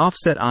gadget with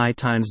offset I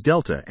times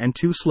delta and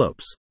 2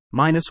 slopes,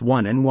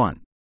 -1 and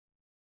 1.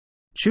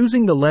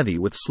 Choosing the levy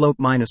with slope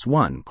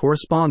 -1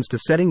 corresponds to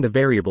setting the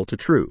variable to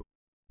true,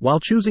 while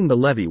choosing the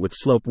levy with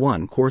slope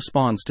 1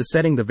 corresponds to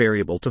setting the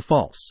variable to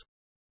false.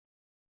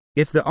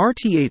 If the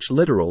RTH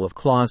literal of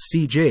clause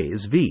Cj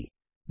is v,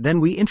 then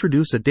we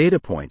introduce a data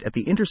point at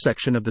the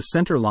intersection of the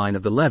center line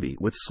of the levy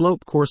with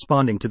slope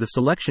corresponding to the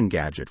selection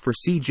gadget for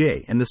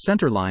Cj and the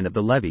center line of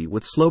the levy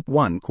with slope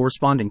 1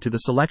 corresponding to the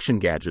selection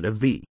gadget of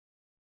v.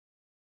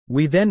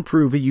 We then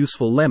prove a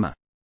useful lemma.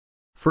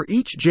 For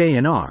each j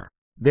and r,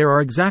 there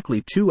are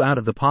exactly 2 out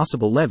of the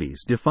possible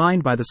levies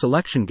defined by the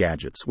selection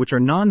gadgets which are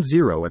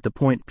non-zero at the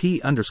point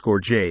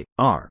P_j,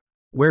 r,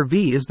 where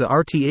v is the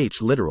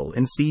RTH literal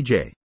in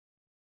Cj.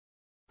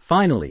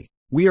 Finally,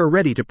 we are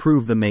ready to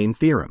prove the main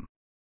theorem.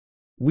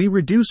 We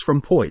reduce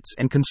from points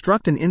and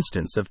construct an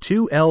instance of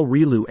 2L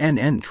ReLu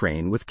NN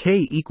train with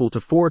k equal to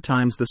 4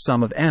 times the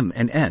sum of m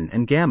and n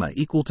and gamma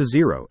equal to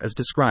 0 as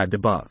described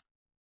above.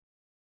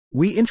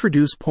 We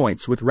introduce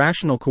points with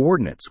rational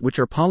coordinates which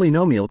are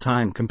polynomial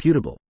time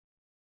computable.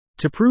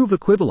 To prove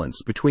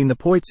equivalence between the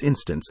points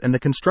instance and the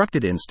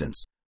constructed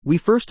instance, we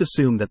first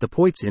assume that the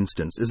points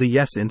instance is a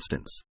yes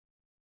instance.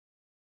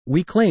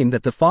 We claim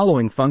that the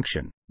following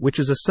function, which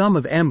is a sum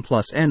of m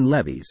plus n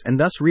levies and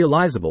thus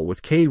realizable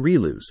with k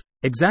ReLUs,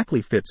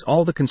 exactly fits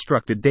all the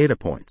constructed data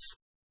points.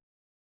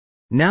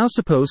 Now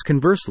suppose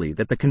conversely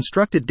that the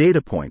constructed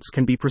data points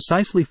can be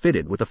precisely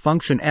fitted with a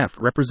function f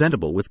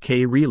representable with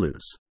k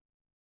ReLUs.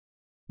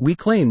 We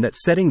claim that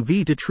setting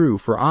v to true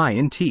for I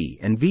in T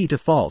and v to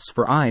false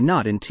for I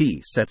not in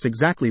T sets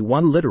exactly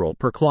one literal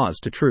per clause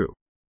to true.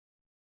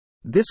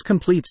 This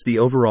completes the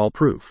overall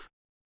proof.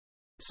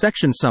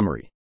 Section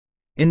summary.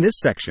 In this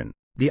section,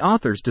 the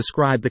authors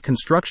describe the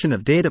construction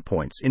of data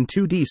points in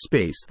 2D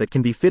space that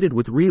can be fitted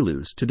with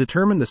ReLUs to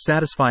determine the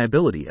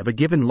satisfiability of a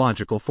given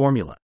logical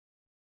formula.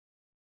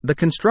 The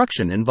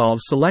construction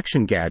involves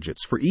selection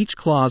gadgets for each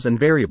clause and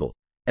variable,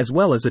 as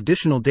well as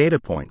additional data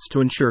points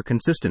to ensure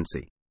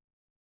consistency.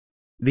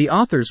 The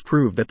authors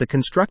prove that the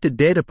constructed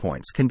data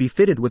points can be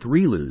fitted with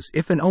ReLUs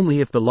if and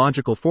only if the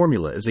logical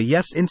formula is a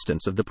yes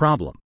instance of the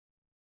problem.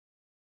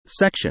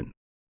 Section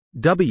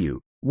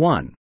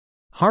W1.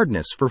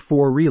 Hardness for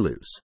 4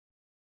 ReLUs.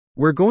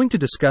 We're going to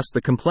discuss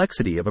the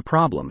complexity of a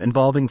problem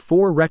involving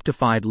 4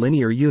 rectified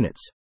linear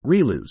units,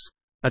 ReLUs,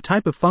 a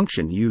type of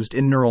function used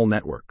in neural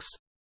networks.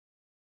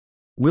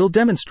 We'll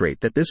demonstrate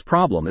that this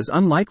problem is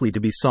unlikely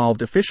to be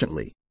solved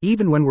efficiently,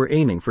 even when we're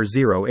aiming for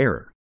zero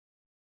error.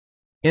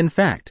 In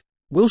fact,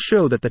 we'll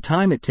show that the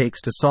time it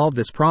takes to solve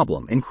this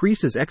problem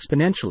increases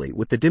exponentially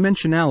with the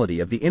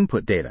dimensionality of the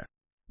input data,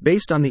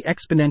 based on the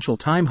exponential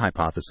time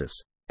hypothesis,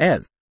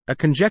 ETH, a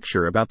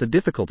conjecture about the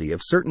difficulty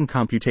of certain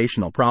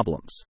computational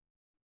problems.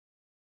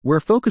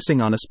 We're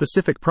focusing on a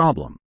specific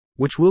problem,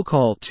 which we'll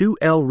call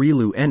 2L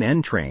ReLU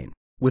NN train,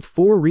 with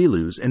 4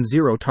 ReLUs and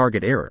 0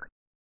 target error.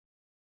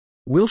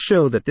 We'll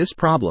show that this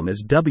problem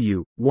is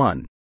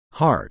W1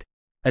 hard,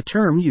 a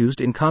term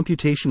used in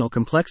computational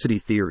complexity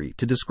theory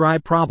to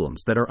describe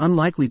problems that are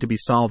unlikely to be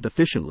solved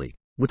efficiently,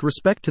 with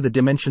respect to the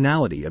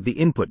dimensionality of the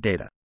input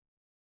data.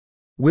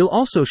 We'll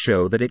also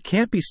show that it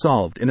can't be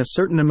solved in a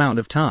certain amount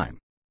of time,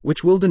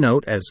 which we'll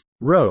denote as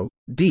rho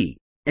d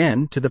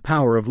n to the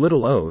power of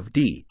little o of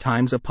d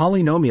times a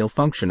polynomial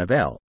function of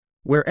L,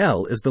 where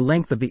L is the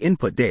length of the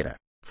input data,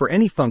 for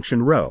any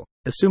function rho,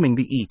 assuming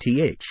the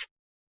ETH.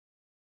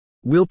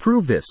 We'll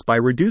prove this by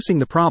reducing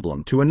the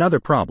problem to another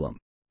problem,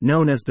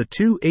 known as the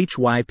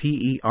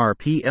 2Hyperplane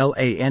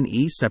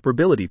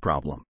separability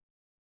problem.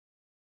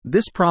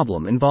 This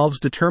problem involves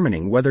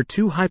determining whether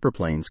 2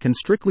 hyperplanes can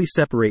strictly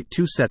separate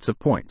 2 sets of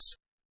points.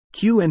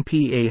 Q and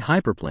P. A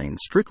hyperplane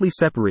strictly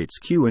separates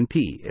Q and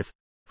P if,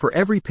 for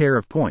every pair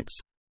of points,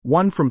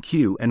 one from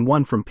Q and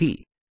one from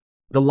P,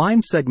 the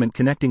line segment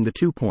connecting the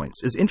 2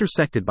 points is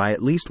intersected by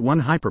at least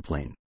one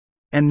hyperplane,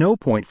 and no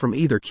point from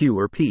either Q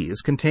or P is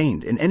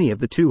contained in any of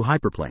the 2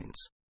 hyperplanes.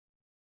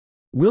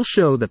 We'll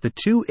show that the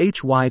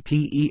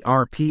 2Hyperplane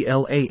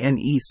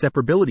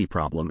separability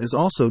problem is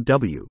also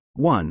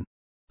W1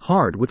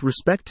 hard with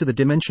respect to the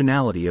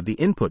dimensionality of the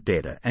input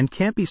data and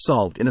can't be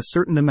solved in a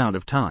certain amount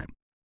of time,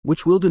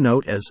 which we'll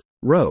denote as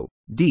rho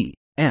d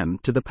m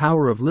to the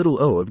power of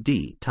little o of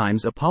d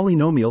times a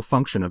polynomial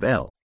function of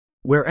L,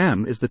 where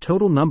m is the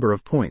total number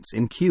of points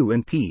in Q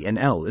and P and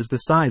L is the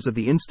size of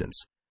the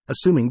instance,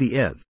 assuming the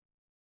ETH.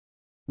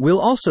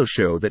 We'll also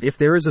show that if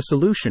there is a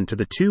solution to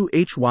the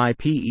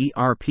 2Hyperplane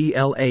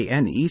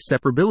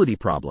separability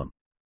problem,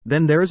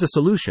 then there is a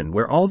solution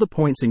where all the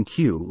points in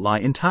Q lie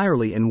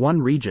entirely in one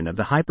region of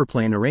the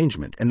hyperplane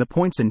arrangement and the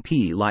points in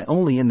P lie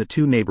only in the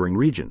 2 neighboring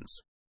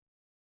regions.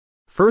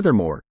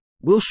 Furthermore,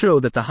 we'll show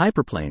that the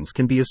hyperplanes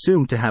can be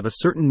assumed to have a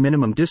certain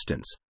minimum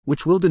distance,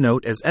 which we'll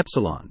denote as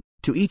epsilon,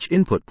 to each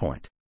input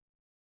point.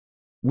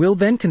 We'll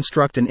then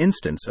construct an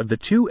instance of the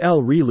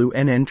 2L ReLU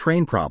NN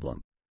train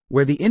problem,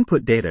 where the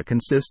input data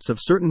consists of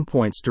certain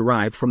points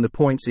derived from the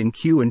points in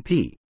Q and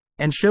P,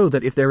 and show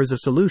that if there is a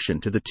solution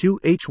to the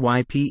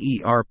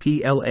 2Hyperplane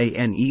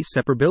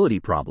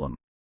separability problem,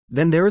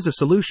 then there is a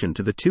solution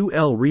to the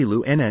 2L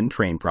ReLU NN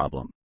train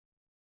problem.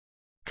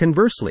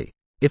 Conversely,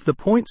 if the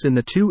points in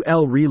the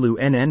 2L ReLU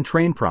NN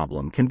train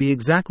problem can be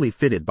exactly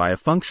fitted by a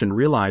function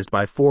realized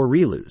by 4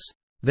 ReLUs,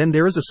 then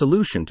there is a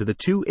solution to the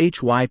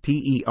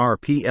 2Hyperplane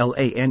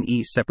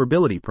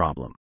separability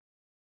problem.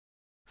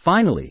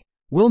 Finally,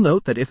 we'll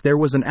note that if there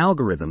was an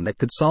algorithm that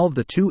could solve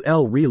the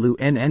 2L ReLU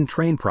NN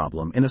train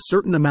problem in a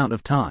certain amount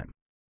of time,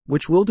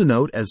 which we'll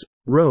denote as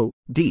rho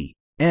d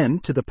n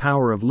to the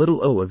power of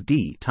little o of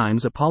d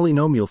times a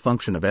polynomial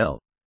function of L,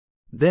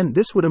 then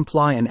this would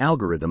imply an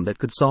algorithm that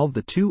could solve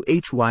the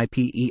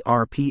 2Hyperplane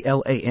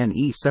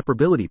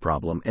separability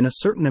problem in a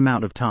certain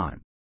amount of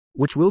time,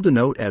 which we'll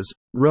denote as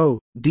rho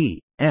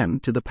d m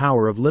to the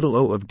power of little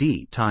o of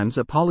d times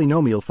a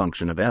polynomial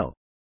function of L,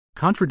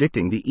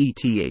 contradicting the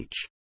ETH.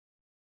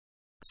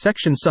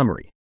 Section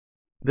summary.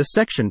 The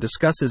section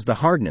discusses the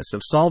hardness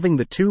of solving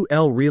the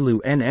 2L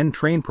ReLU NN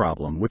train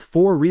problem with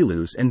 4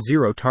 ReLUs and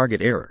 0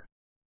 target error.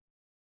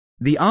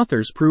 The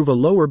authors prove a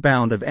lower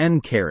bound of n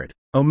caret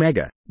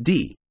omega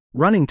d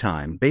running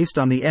time based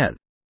on the ETH,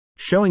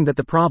 showing that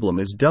the problem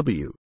is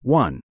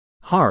W1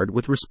 hard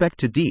with respect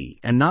to d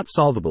and not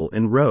solvable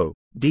in rho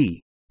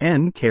d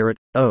n caret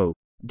o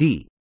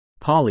d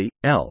poly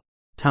L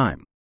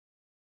time.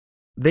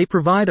 They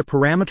provide a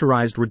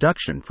parameterized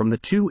reduction from the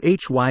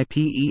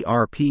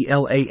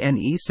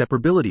 2-HYPERPLANE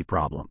separability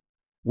problem,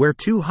 where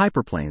two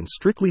hyperplanes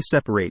strictly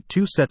separate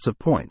two sets of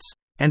points,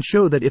 and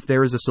show that if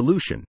there is a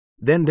solution,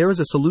 then there is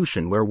a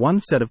solution where one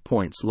set of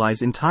points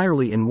lies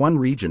entirely in one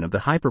region of the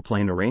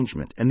hyperplane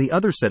arrangement and the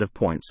other set of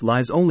points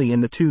lies only in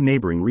the two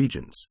neighboring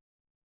regions.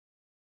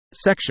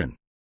 Section: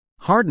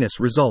 Hardness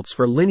results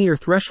for linear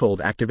threshold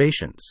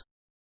activations.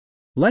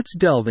 Let's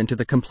delve into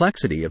the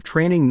complexity of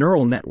training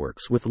neural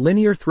networks with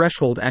linear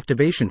threshold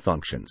activation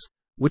functions,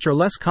 which are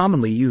less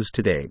commonly used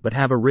today but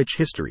have a rich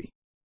history.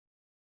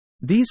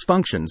 These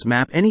functions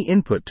map any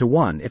input to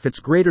 1 if it's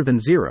greater than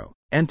 0,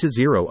 and to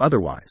 0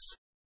 otherwise.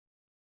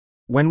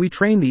 When we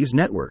train these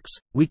networks,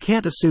 we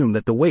can't assume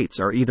that the weights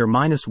are either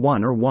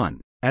 -1 or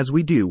 1, as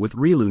we do with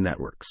ReLU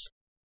networks.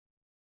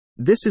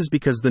 This is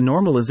because the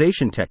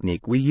normalization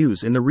technique we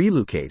use in the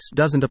ReLU case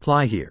doesn't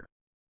apply here.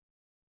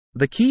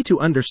 The key to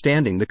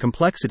understanding the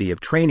complexity of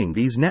training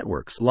these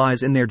networks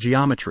lies in their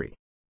geometry.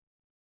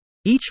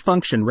 Each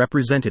function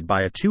represented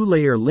by a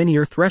two-layer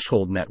linear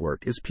threshold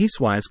network is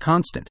piecewise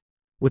constant,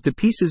 with the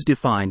pieces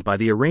defined by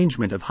the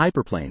arrangement of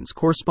hyperplanes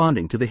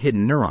corresponding to the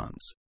hidden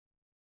neurons.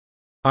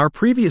 Our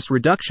previous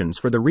reductions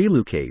for the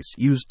ReLU case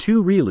used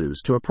two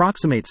ReLUs to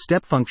approximate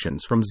step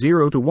functions from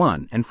 0 to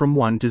 1 and from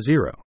 1 to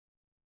 0.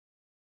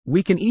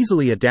 We can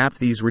easily adapt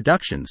these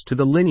reductions to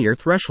the linear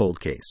threshold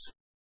case.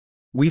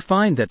 We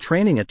find that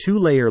training a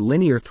two-layer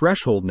linear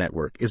threshold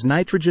network is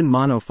nitrogen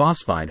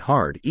monophosphide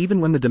hard even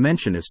when the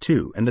dimension is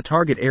 2 and the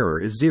target error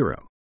is 0.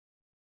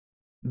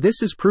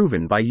 This is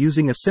proven by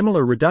using a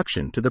similar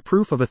reduction to the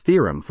proof of a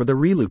theorem for the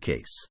ReLU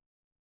case.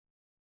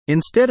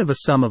 Instead of a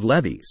sum of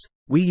levies,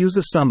 we use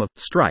a sum of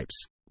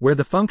stripes, where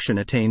the function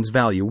attains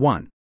value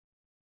 1.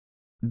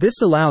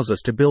 This allows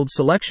us to build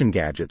selection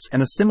gadgets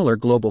and a similar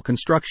global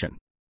construction.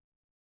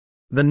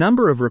 The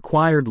number of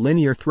required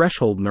linear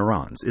threshold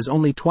neurons is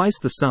only twice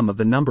the sum of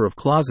the number of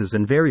clauses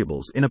and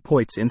variables in a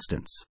Poit's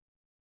instance.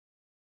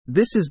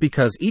 This is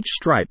because each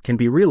stripe can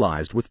be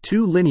realized with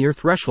 2 linear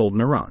threshold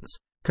neurons,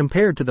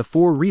 compared to the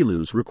 4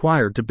 ReLUs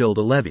required to build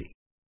a levy.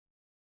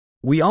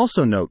 We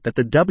also note that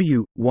the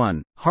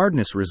W1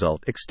 hardness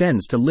result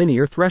extends to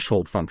linear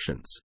threshold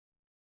functions.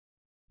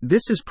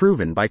 This is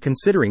proven by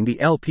considering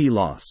the LP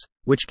loss,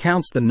 which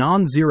counts the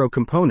non-zero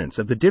components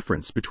of the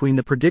difference between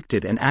the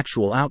predicted and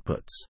actual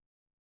outputs.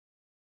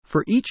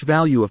 For each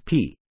value of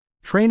P,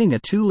 training a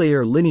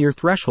two-layer linear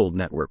threshold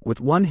network with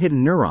one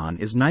hidden neuron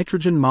is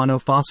nitrogen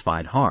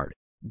monophosphide hard,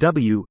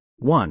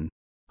 W1,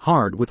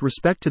 hard with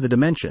respect to the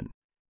dimension,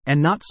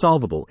 and not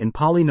solvable in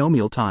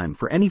polynomial time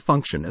for any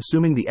function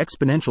assuming the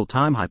exponential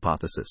time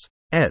hypothesis,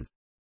 ETH.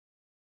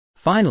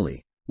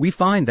 Finally, we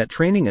find that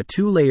training a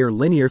two-layer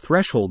linear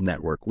threshold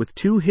network with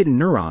 2 hidden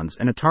neurons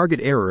and a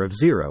target error of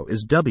 0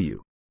 is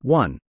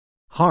W1,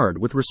 hard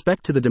with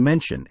respect to the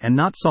dimension and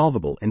not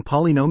solvable in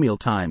polynomial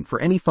time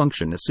for any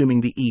function assuming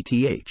the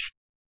ETH.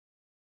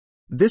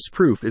 This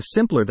proof is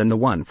simpler than the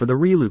one for the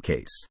ReLU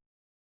case.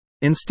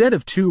 Instead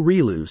of 2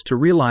 ReLUs to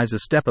realize a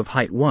step of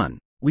height 1,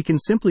 we can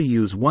simply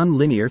use one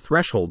linear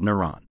threshold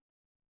neuron.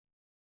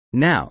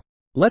 Now,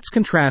 let's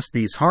contrast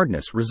these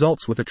hardness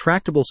results with a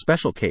tractable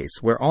special case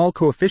where all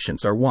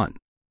coefficients are 1.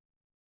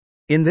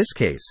 In this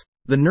case,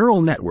 the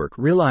neural network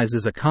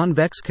realizes a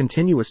convex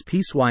continuous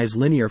piecewise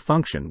linear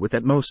function with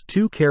at most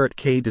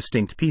 2-k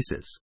distinct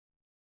pieces.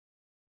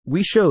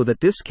 We show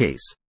that this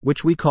case,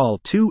 which we call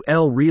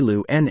 2L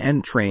ReLU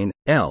NN train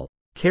L,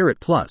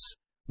 plus,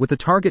 with a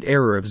target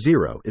error of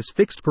 0 is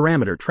fixed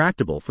parameter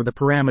tractable for the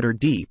parameter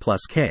d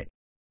plus k.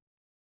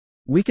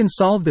 We can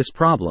solve this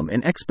problem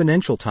in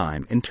exponential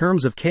time in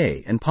terms of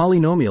k and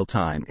polynomial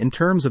time in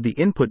terms of the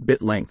input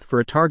bit length for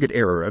a target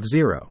error of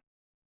 0.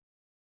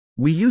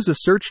 We use a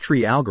search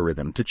tree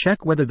algorithm to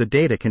check whether the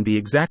data can be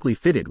exactly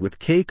fitted with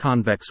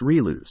k-convex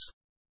ReLUs.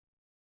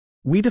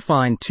 We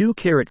define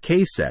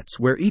 2-k sets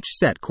where each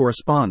set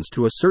corresponds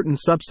to a certain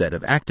subset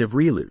of active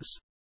ReLUs.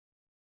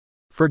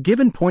 For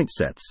given point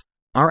sets,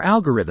 our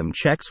algorithm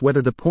checks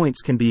whether the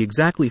points can be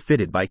exactly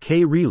fitted by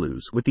k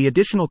ReLUs with the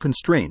additional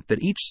constraint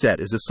that each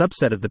set is a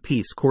subset of the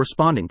piece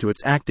corresponding to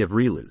its active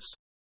ReLUs.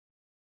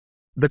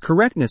 The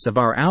correctness of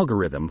our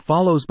algorithm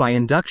follows by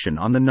induction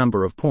on the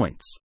number of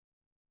points.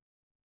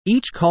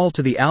 Each call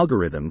to the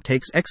algorithm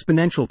takes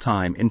exponential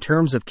time in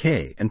terms of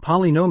k and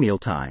polynomial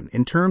time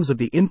in terms of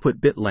the input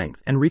bit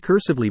length and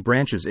recursively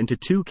branches into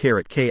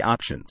 2-k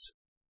options.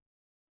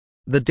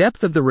 The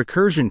depth of the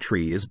recursion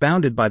tree is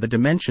bounded by the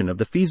dimension of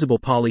the feasible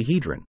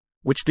polyhedron,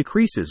 which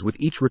decreases with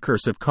each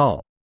recursive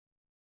call.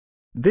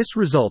 This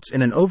results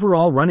in an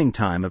overall running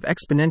time of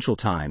exponential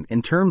time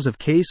in terms of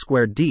k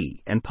squared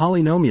d and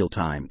polynomial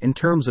time in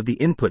terms of the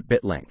input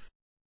bit length.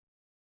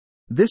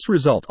 This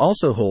result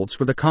also holds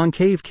for the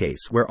concave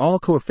case where all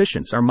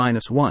coefficients are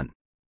 -1.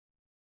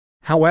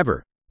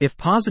 However, if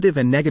positive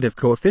and negative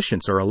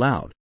coefficients are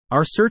allowed,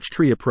 our search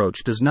tree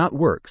approach does not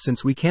work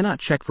since we cannot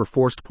check for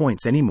forced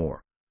points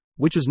anymore,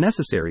 which is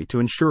necessary to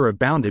ensure a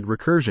bounded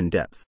recursion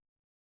depth.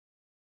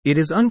 It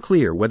is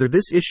unclear whether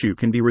this issue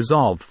can be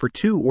resolved for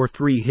 2 or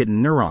 3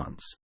 hidden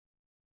neurons.